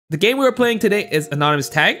The game we were playing today is Anonymous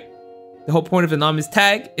Tag. The whole point of Anonymous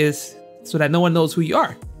Tag is so that no one knows who you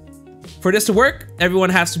are. For this to work, everyone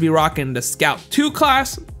has to be rocking the Scout 2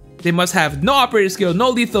 class. They must have no operator skill, no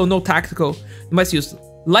lethal, no tactical. They must use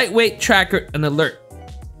lightweight, tracker, and alert.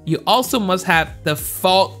 You also must have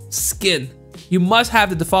default skin. You must have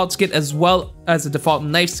the default skin as well as the default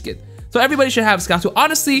knife skin. So everybody should have Scout 2.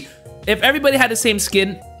 Honestly, if everybody had the same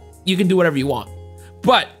skin, you can do whatever you want.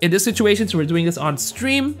 But in this situation, so we're doing this on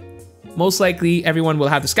stream, most likely everyone will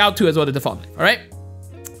have the Scout 2 as well as the default knife, all right?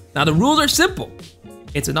 Now the rules are simple.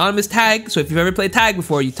 It's Anonymous Tag, so if you've ever played Tag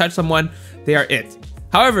before, you touch someone, they are it.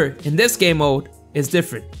 However, in this game mode, it's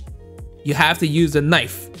different. You have to use the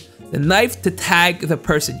knife. The knife to tag the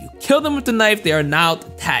person. You kill them with the knife, they are now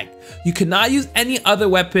tagged. You cannot use any other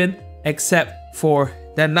weapon except for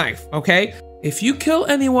the knife, okay? If you kill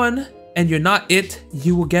anyone and you're not it,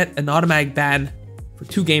 you will get an automatic ban for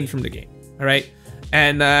 2 games from the game, all right?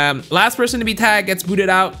 And last person to be tagged gets booted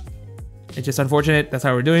out. It's just unfortunate. That's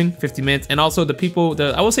how we're doing. 50 minutes. And also the people,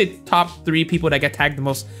 I will say top 3 people that get tagged the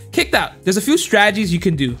most, kicked out. There's a few strategies you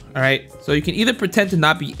can do, all right? So you can either pretend to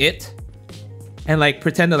not be it and like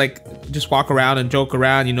pretend to like just walk around and joke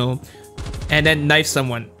around, you know, and then knife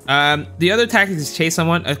someone. The other tactic is chase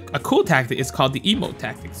someone. A cool tactic is called the emote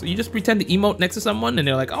tactic. So you just pretend to emote next to someone and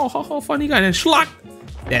they're like, oh, ho, funny guy, and then schlock,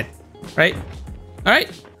 dead, right? All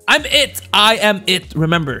right, I'm it. I am it,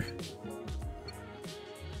 remember.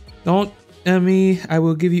 Don't me, I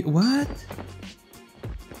will give you, what?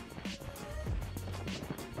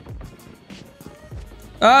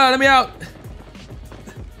 Let me out.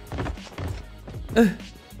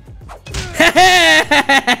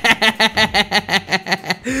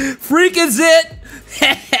 Freak is it.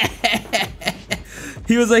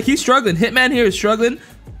 He was like, he's struggling. Hitman here is struggling.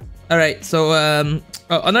 All right, so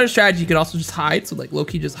another strategy, you can also just hide. So like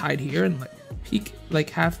low-key just hide here and like peek, like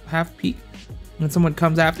half peek. When someone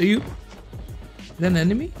comes after you. Is that an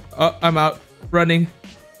enemy? Oh, I'm out. Running.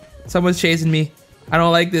 Someone's chasing me. I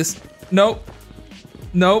don't like this. Nope.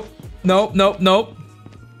 Nope. Nope. Nope. Nope.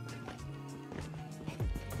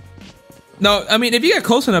 No, I mean, if you get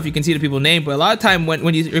close enough, you can see the people's name. But a lot of time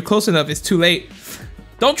when you're close enough, it's too late.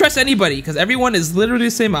 Don't trust anybody because everyone is literally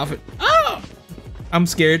the same outfit. Oh! I'm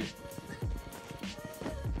scared.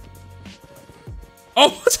 Oh,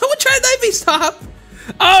 someone tried to knife me. Stop.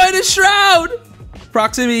 Oh, and a shroud.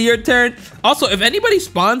 Proximity, your turn. Also, if anybody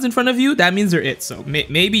spawns in front of you, that means they're it. So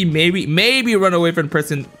maybe run away from the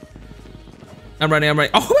person. I'm running. Oh my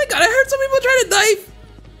god, I heard some people try to knife.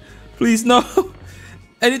 Please, no.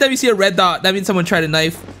 Anytime you see a red dot, that means someone tried to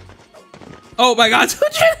knife. Oh my god,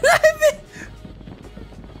 someone tried to knife me.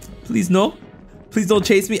 Please, no. Please don't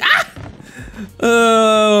chase me. Ah!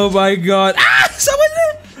 Oh my god. Ah! Someone.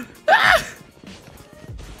 Ah!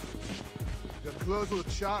 Your clothes look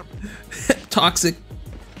sharp. Toxic.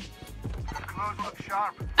 Clothes look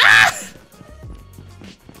sharp. Ah!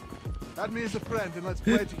 Add me as a friend and let's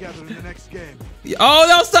play together in the next game. Oh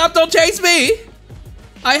no, stop, don't chase me!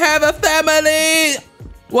 I have a family!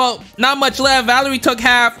 Well, not much left. Valerie took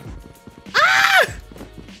half. Ah!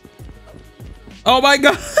 Oh my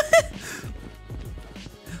god.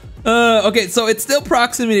 Okay, so it's still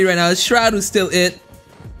proximity right now. The shroud was still it.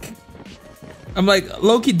 I'm like,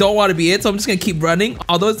 low-key don't want to be it, so I'm just gonna keep running.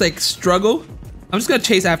 Although it's like struggle. I'm just gonna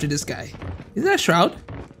chase after this guy. Is that a shroud?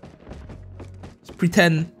 Just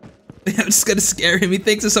pretend. I'm just gonna scare him. He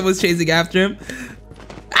thinks that someone's chasing after him.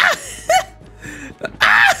 Ah!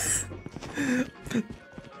 Ah!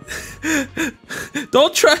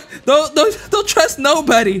 Don't trust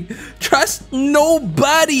nobody. Trust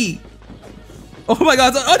nobody. Oh my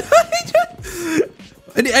god. Oh,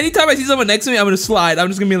 no. Anytime I see someone next to me, I'm gonna slide. I'm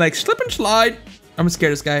just gonna be like, slip and slide. I'm gonna scare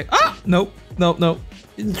this guy. Ah! Nope.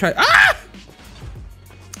 Didn't try. Ah!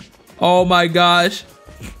 Oh my gosh.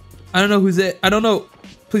 I don't know who's it. I don't know.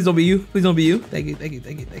 Please don't be you. Please don't be you. Thank you. Do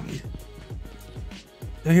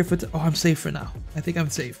I hear footsteps? Oh, I'm safe for now. I think I'm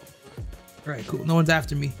safe. All right, cool. No one's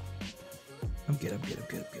after me. I'm good.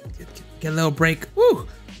 Get a little break. Woo!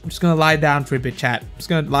 I'm just gonna lie down for a bit, chat. I'm just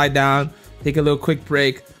gonna lie down, take a little quick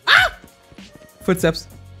break. Ah! Footsteps.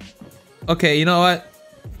 Okay, you know what?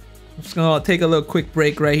 I'm just gonna take a little quick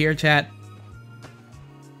break right here, chat.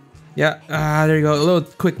 Yeah, there you go. A little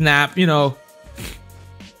quick nap, you know.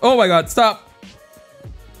 Oh my god, stop.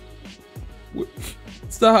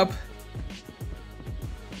 Stop.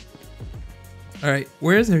 All right,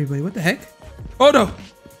 where is everybody? What the heck? Oh no!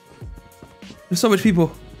 There's so much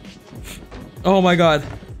people. Oh my god.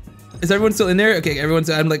 Is everyone still in there? Okay, everyone's.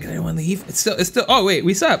 I'm like, everyone leave. It's still. Oh wait,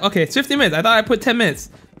 we stopped. Okay, it's 50 minutes. I thought I put 10 minutes.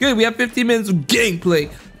 Good, we have 15 minutes of gameplay.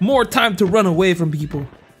 More time to run away from people.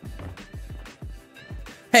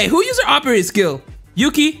 Hey, who used their operator skill?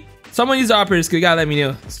 Yuki? Someone used their operator skill. You gotta let me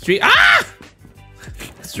know. Stream. Ah!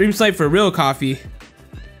 Stream snipe for real coffee.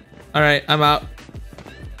 All right, I'm out.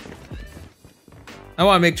 I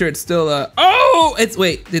want to make sure it's still. Oh, it's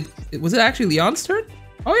wait. Was it actually Leon's turn?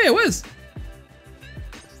 Oh yeah, it was.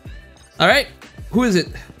 All right, who is it?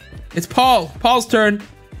 It's Paul. Paul's turn.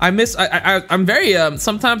 I'm very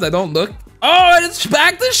sometimes I don't look. Oh, it's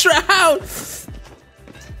back to Shroud.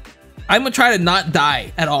 I'm gonna try to not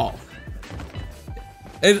die at all.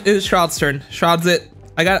 It is Shroud's turn. Shroud's it.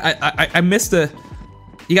 I missed the.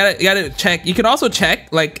 You gotta check. You can also check,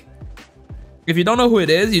 like, if you don't know who it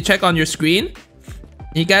is, you check on your screen.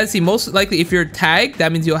 You gotta see, most likely if you're tagged,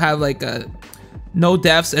 that means you'll have like no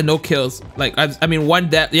deaths and no kills. Like I mean, one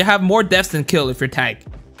death. You have more deaths than kill if you're tagged.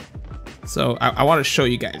 So I want to show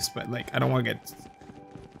you guys, but like I don't want to get.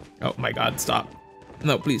 Oh my God! Stop!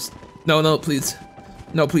 No, please! No, no, please!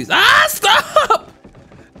 No, please! Ah! Stop!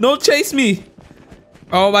 Don't chase me!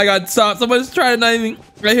 Oh my God! Stop! Someone's trying to knife me.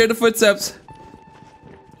 I hear the footsteps.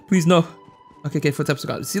 Please no. Okay, footsteps are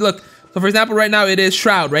gone. See, look. So for example, right now it is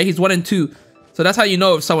Shroud, right? He's 1 and 2. So that's how you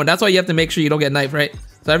know if someone. That's why you have to make sure you don't get knifed, right?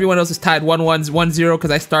 So everyone else is tied 1-1, 1-0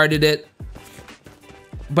 because I started it.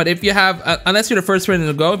 But if you have, unless you're the first person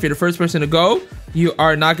to go, if you're the first person to go, you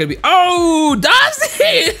are not gonna be. Oh,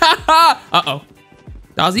 Dazzy! Uh-oh.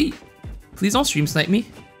 Dazzy, please don't stream snipe me.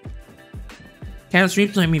 Can't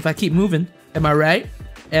stream snipe me if I keep moving. Am I right?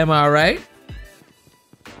 Am I right?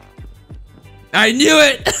 I knew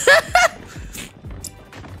it!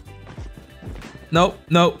 Nope,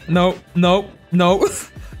 nope, nope, nope, nope,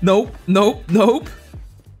 nope, nope, nope.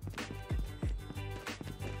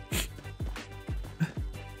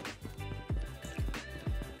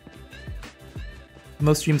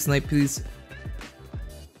 No stream snipe, please.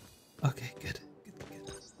 Okay, good.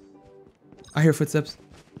 I hear footsteps.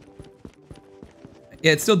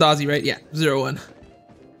 Yeah, it's still Dazzy, right? Yeah, 0-1.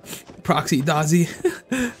 Proxy Dazzy.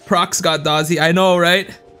 Prox got Dazzy. I know, right?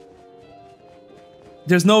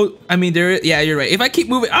 There's no, I mean, yeah, you're right. If I keep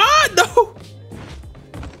moving, no!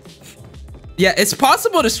 Yeah, it's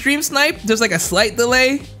possible to stream snipe. There's like a slight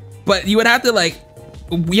delay, but you would have to like,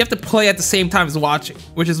 we have to play at the same time as watching,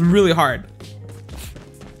 which is really hard.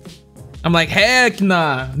 I'm like, heck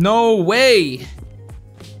nah, no way.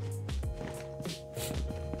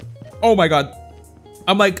 Oh my God.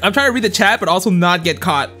 I'm trying to read the chat, but also not get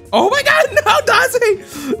caught. Oh my God, no, Dazzy!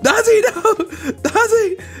 Dazzy, no!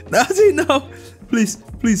 Dazzy! Dazzy, no! Please,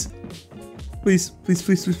 please. Please, please,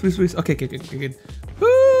 please, please, please, please. Okay, good.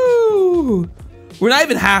 Woo! We're not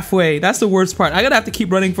even halfway. That's the worst part. I'm gonna have to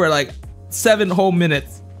keep running for like 7 whole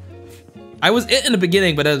minutes. I was in the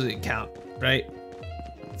beginning, but that doesn't count, right?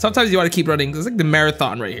 Sometimes you want to keep running. It's like the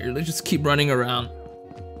marathon right here. Let's just keep running around.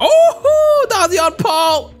 Oh, Dazzy on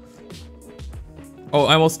Paul. Oh,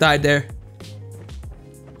 I almost died there.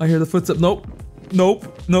 I hear the footsteps. Nope. Nope.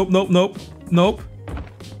 Nope. Nope. Nope. Nope.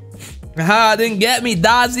 Aha, didn't get me,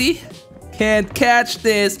 Dazzy. Can't catch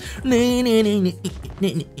this. I'm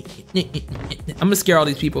gonna scare all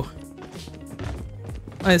these people.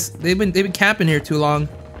 Nice. They've been camping here too long.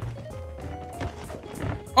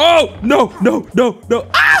 Oh no, no, no, no.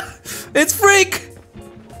 Ah! It's Freak!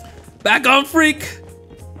 Back on Freak!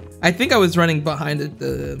 I think I was running behind I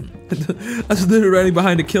was literally running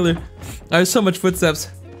behind a killer. There's so much footsteps.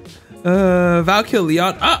 Val kill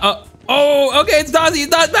Leon. Oh, okay, it's Dazzy.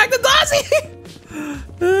 Back to Dazzy!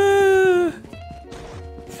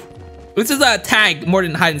 This is a tag more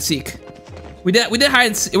than hide and seek. We did hide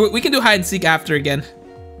and seek. We can do hide and seek after again.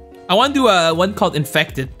 I want to do one called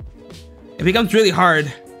Infected. It becomes really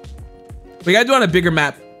hard. We gotta do it on a bigger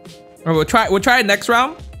map. Or we'll try it next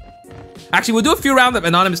round. Actually, we'll do a few rounds of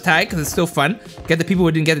anonymous tag because it's still fun. Get the people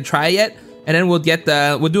who didn't get to try it yet, and then we'll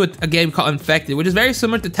do a game called Infected, which is very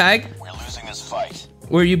similar to tag. We're losing this fight.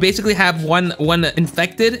 Where you basically have one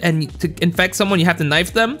infected, and to infect someone, you have to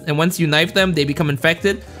knife them, and once you knife them, they become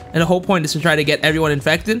infected. And the whole point is to try to get everyone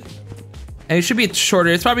infected. And it should be shorter.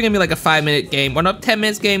 It's probably gonna be like a 5-minute game. Or no, 10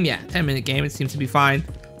 minutes game. Yeah, 10-minute game. It seems to be fine.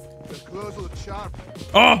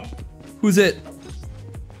 Oh, who's it?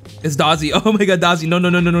 It's Dazzy. Oh my God, Dazzy. No. No.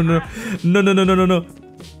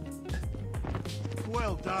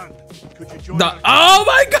 Well done. Could you join Oh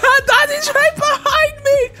my God, Dazzy's right behind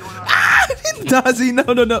me. Ah, Dazzy, no.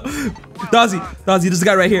 Dazzy, this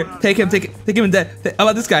guy right here. Take him and dead. How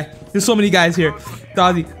about this guy? There's so many guys here.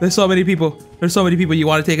 Dazzy, there's so many people. You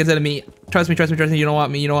want to take instead of me. Trust me. You don't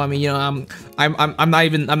want me. You know, I'm not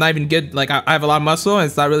even good. Like I have a lot of muscle, and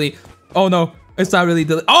it's not really. Oh no, it's not really.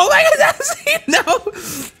 Oh my God, Dazzy, no.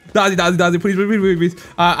 Dazzy, please.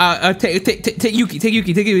 Take Yuki.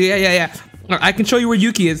 Yeah. I can show you where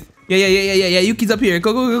Yuki is. Yeah. Yuki's up here.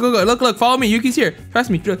 Go. Look. Follow me. Yuki's here. Trust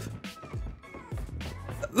me.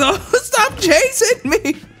 No, stop chasing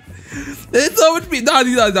me. It's so much me.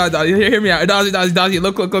 Dozzy. Hear me out. Dozzy.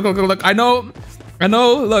 Look. I know.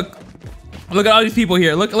 Look at all these people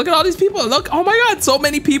here. Look at all these people. Look. Oh my God. So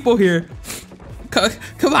many people here. Come on,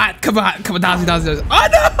 Dozzy. Oh no!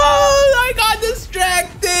 I got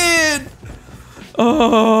distracted.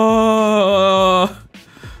 Oh,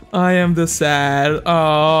 I am the sad.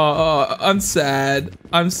 Oh, I'm sad.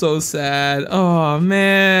 I'm so sad. Oh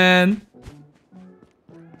man.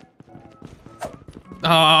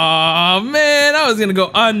 Oh man, I was gonna go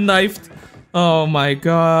unknifed. Oh my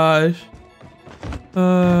gosh.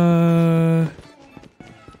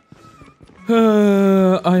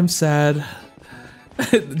 I'm sad.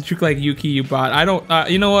 Juke like Yuki, you bot. I don't.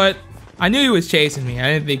 You know what? I knew he was chasing me.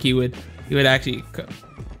 I didn't think he would. He would actually.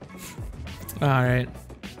 All right.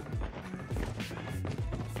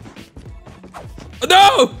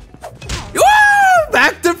 No! Woo!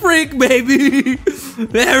 Back to freak, baby.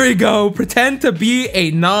 There we go. Pretend to be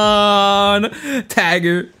a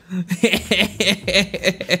non-tagger.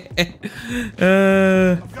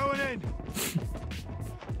 Going in.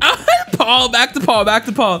 Paul, back to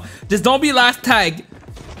Paul. Just don't be last tag.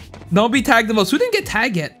 Don't be tagged the most. Who didn't get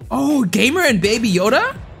tagged yet? Oh, Gamer and Baby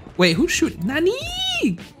Yoda? Wait, who's shooting? Nani?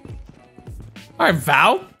 Alright,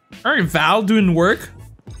 Val doing work.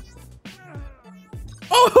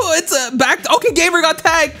 Oh, it's a back. Okay, Gamer got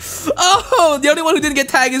tagged. Oh, the only one who didn't get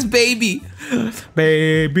tagged is Baby.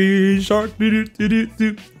 Baby shark, do.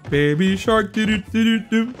 Baby shark, do.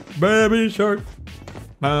 Baby shark.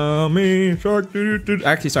 Mommy shark, do.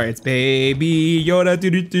 Actually, sorry, it's Baby Yoda,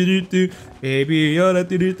 do. Baby Yoda,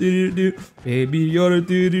 do. Baby Yoda,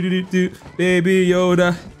 do. Baby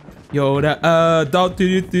Yoda. Yoda adult,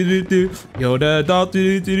 do. Yoda adult,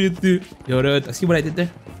 do. Yoda. See what I did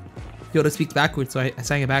there? Yoda speaks backwards, so I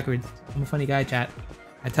sang it backwards. I'm a funny guy, chat.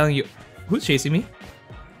 I'm telling you. Who's chasing me?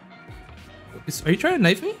 Are you trying to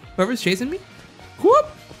knife me? Whoever's chasing me? Whoop!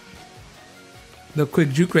 The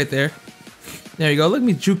quick juke right there. There you go. Look at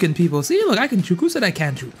me juking people. See, look, I can juke. Who said I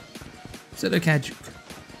can't juke? Who said I can't juke?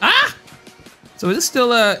 Ah! So is this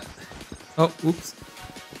still oh, oops.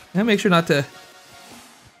 I gotta make sure not to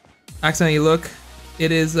accidentally look.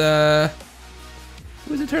 It is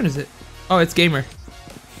whose turn is it? Oh, it's Gamer.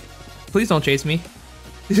 Please don't chase me.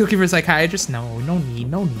 He's looking for a psychiatrist? No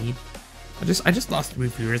need. I just lost 3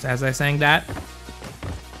 viewers as I sang that.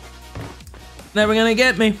 Never gonna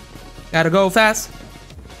get me. Gotta go fast.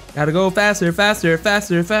 Gotta go faster. Faster.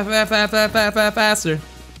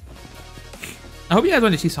 I hope you guys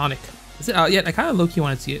want to see Sonic. Is it out yet? I kind of low-key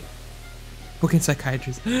want to see it. Booking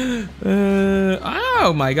psychiatrist.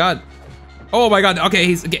 Oh my god. Oh my god. Okay,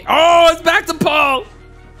 he's okay. Oh, it's back to Paul.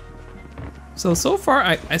 So far,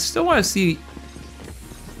 I still want to see.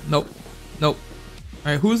 Nope. All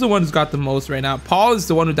right, who's the one who's got the most right now? Paul is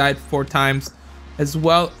the one who died 4 times, as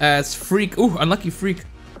well as Freak. Ooh, unlucky Freak.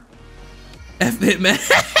 F it, man.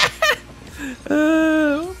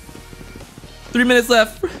 3 minutes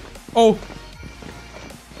left. Oh.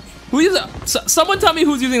 Who is someone tell me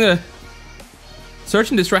who's using the search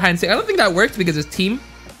and destroy hide and seek. I don't think that works because it's team.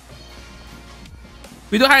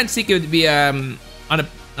 If we do hide and seek, it would be on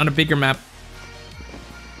a bigger map.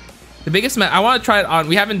 The biggest map, I want to try it on.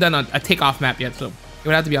 We haven't done a takeoff map yet, so it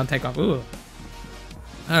would have to be on takeoff. Ooh.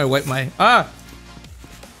 I gotta wipe my. I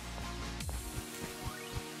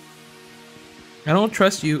don't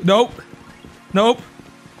trust you. Nope.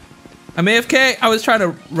 I'm AFK. I was trying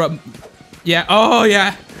to rub. Yeah. Oh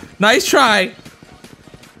yeah. Nice try.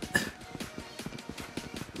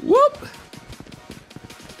 Whoop.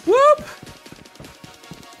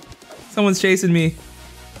 Someone's chasing me.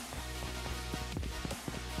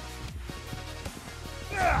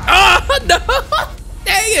 No! Dang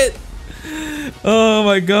it! Oh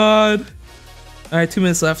my god. Alright, 2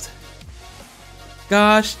 minutes left.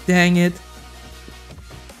 Gosh dang it.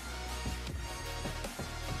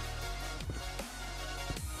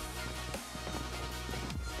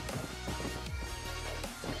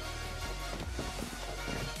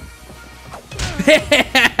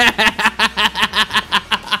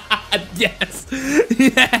 Yes!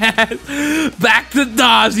 Back to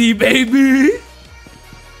Dozzy, baby!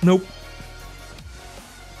 Nope.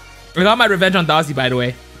 I got my revenge on Dozzy, by the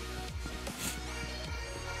way.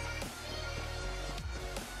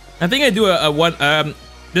 I think I do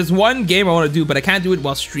there's one game I want to do, but I can't do it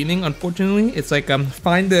while streaming, unfortunately. It's like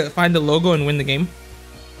find the logo and win the game.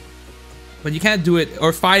 But you can't do it,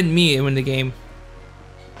 or find me and win the game.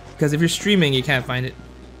 Because if you're streaming, you can't find it.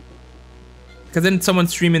 Because then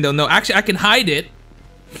someone's streaming, they'll know. Actually, I can hide it,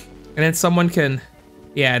 and then someone can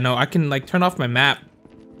Yeah, no, I can like turn off my map.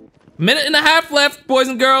 Minute and a half left, boys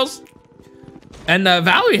and girls. And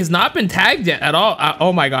Valerie has not been tagged yet at all.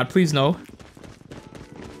 Oh my god, please no.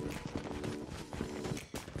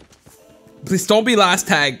 Please don't be last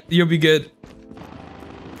tagged. You'll be good.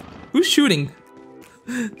 Who's shooting?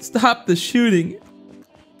 Stop the shooting.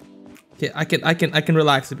 Okay, I can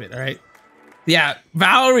relax a bit, all right? Yeah,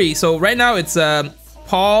 Valerie. So right now it's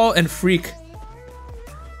Paul and Freak.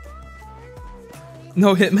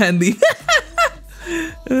 No Hitman Lee.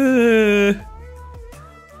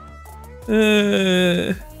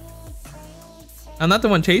 I'm not the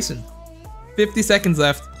one chasing. 50 seconds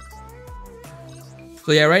left.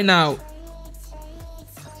 So yeah, right now.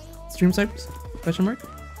 Stream snipers? Question mark?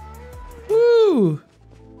 Woo!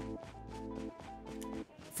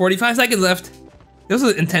 45 seconds left. This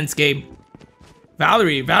is an intense game.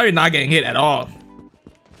 Valerie not getting hit at all.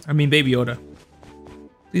 I mean, Baby Yoda.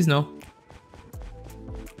 Please no.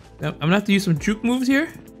 Yep, I'm gonna have to use some juke moves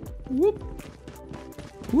here. Whoop.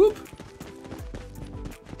 Whoop.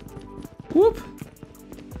 Whoop.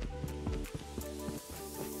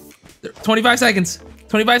 25 seconds.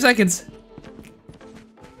 25 seconds.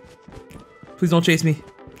 Please don't chase me.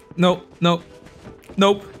 Nope. Nope.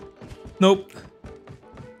 Nope. Nope.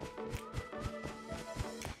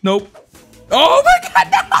 Nope. Oh my god,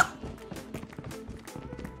 no!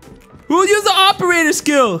 Who'll use the operator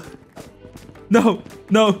skill? No,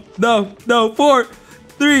 no, no, no. 4,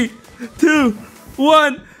 3, 2,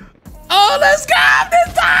 1. Oh, let's go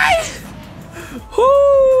this time!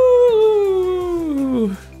 Woo!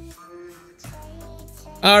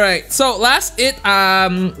 All right, so last it,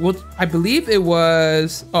 well, I believe it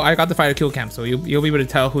was. Oh, I got the fighter kill cam, so you'll be able to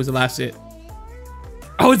tell who's the last it.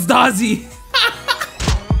 Oh, it's Dazzy.